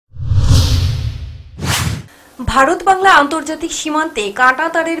ভারত বাংলা আন্তর্জাতিক সীমান্তে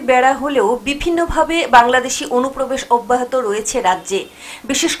কাঁটাতারের বেড়া হলেও বিভিন্নভাবে বাংলাদেশি অনুপ্রবেশ অব্যাহত রয়েছে রাজ্যে।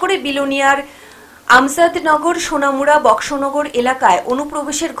 বিশেষ করে বিলোনিয়ার আমজাদনগর, সোনামুড়া, বক্সনগর এলাকায়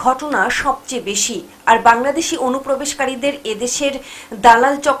অনুপ্রবেশের ঘটনা সবচেয়ে বেশি। আর বাংলাদেশি অনুপ্রবেশকারীদের এদেশের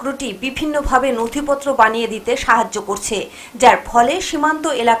দালাল চক্রটি বিভিন্নভাবে নথিপত্র বানিয়ে দিতে সাহায্য করছে, যার ফলে সীমান্ত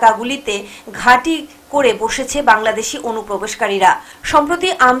এলাকাগুলিতে ঘাঁটি করে বসেছে বাংলাদেশি অনুপ্রবেশকারীরা। সম্প্রতি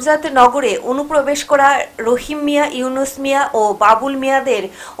আমজাদনগরে অনুপ্রবেশ করা রহিম মিয়া, ইউনুস মিয়া ও বাবুল মিয়াদের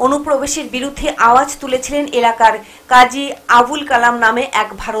অনুপ্রবেশের বিরুদ্ধে আওয়াজ তুলেছিলেন এলাকার কাজী আবুল কালাম নামে এক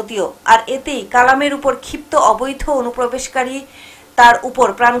ভারতীয়। আর এতেই কালামের উপর ক্ষিপ্ত অবৈধ অনুপ্রবেশকারী তার উপর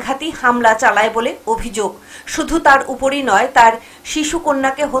প্রাণঘাতী হামলা চালায় বলে অভিযোগ। শুধু তার উপরই নয়, তার শিশু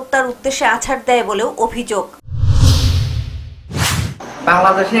কন্যাকে হত্যার উদ্দেশ্যে আছাড় দেয় বলেও অভিযোগ।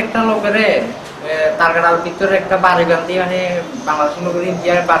 বাংলাদেশে একটা লোকের তারকাটার ভিতরে একটা বাড়ি বান্ধি মানে বাংলাদেশের লোকের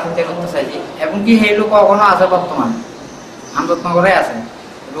ইন্ডিয়ার বাসিন্দা করতে চাইছি, এবং কি সেই লোক কখনো আছে বর্তমান আমজাদনগরে আছে,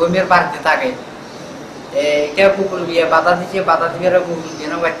 রহিমের বাড়িতে থাকে। এটা গুগল বিয়ে বাধা দিচ্ছে, বাধা দিয়ে গুগল বিয়ে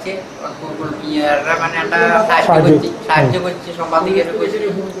পাচ্ছে, গুগল বিয়েরা মানে একটা সাহায্য করছে, সাংবাদিকের করছে,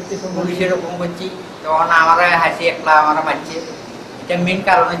 পুলিশের ফোন করছি, তখন আমরা হাসি একলা আমরা মারছে। এটা মেন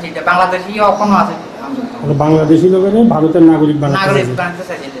কারণ হচ্ছে এটা বাংলাদেশি এখনো আছে, বাংলাদেশি লোকের ভারতের নাগরিক বানাতে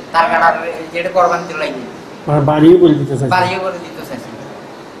চাইছে, তার কাটার যেটা করবান লাগে বাড়িও করে দিতে চাইছে, বাড়িও করে দিতে চাইছে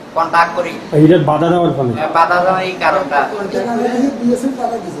কন্টাক্ট করি। এটার বাধা দেওয়ার ফলে বাধা দেওয়ার এই কারণটা।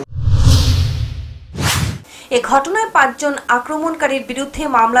 এ ঘটনায় 5 জন আক্রমণকারীর বিরুদ্ধে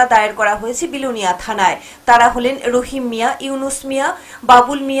মামলা দায়ের করা হয়েছে বিলোনিয়া থানায়। তারা হলেন রহিম মিয়া, ইউনুস মিয়া,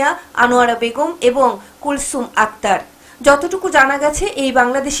 বাবুল মিয়া, আনোয়ারা বেগম এবং কুলসুম আক্তার। যতটুকু জানা গেছে, এই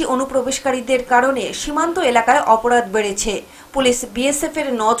বাংলাদেশি অনুপ্রবেশকারীদের কারণে সীমান্ত এলাকায় অপরাধ বেড়েছে। পুলিশ বিএসএফ এর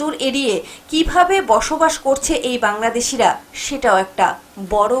নজর এড়িয়ে কিভাবে বসবাস করছে এই বাংলাদেশিরা, সেটাও একটা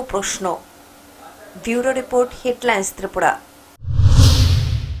বড় প্রশ্ন। Bureau report, headlines Tripura.